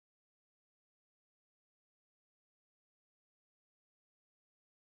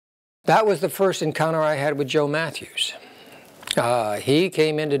That was the first encounter I had with Joe Matthews. He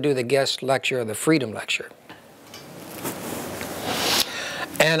came in to do the guest lecture, the Freedom Lecture.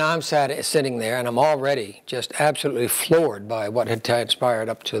 And I'm sitting there, and I'm already just absolutely floored by what had transpired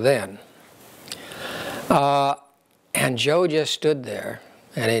up to then. And Joe just stood there,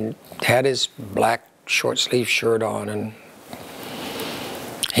 and he had his black short-sleeve shirt on, and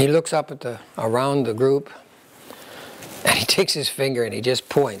he looks up at around the group, and he takes his finger and he just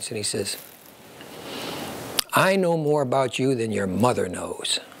points, and he says, "I know more about you than your mother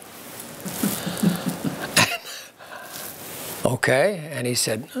knows." Okay, and he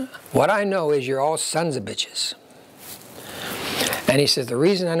said, "What I know is you're all sons of bitches." And he says, "The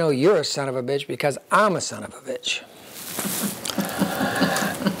reason I know you're a son of a bitch because I'm a son of a bitch."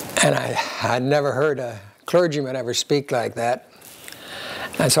 And I'd never heard a clergyman ever speak like that.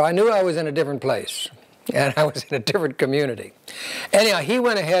 And so I knew I was in a different place, and I was in a different community. Anyhow, he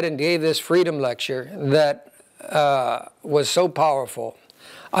went ahead and gave this freedom lecture that was so powerful,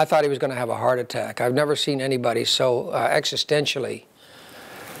 I thought he was going to have a heart attack. I've never seen anybody so existentially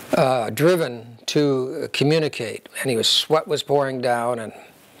driven to communicate. And sweat was pouring down,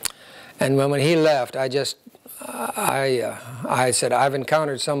 and when he left, I said, I've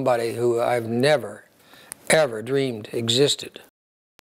encountered somebody who I've never, ever dreamed existed.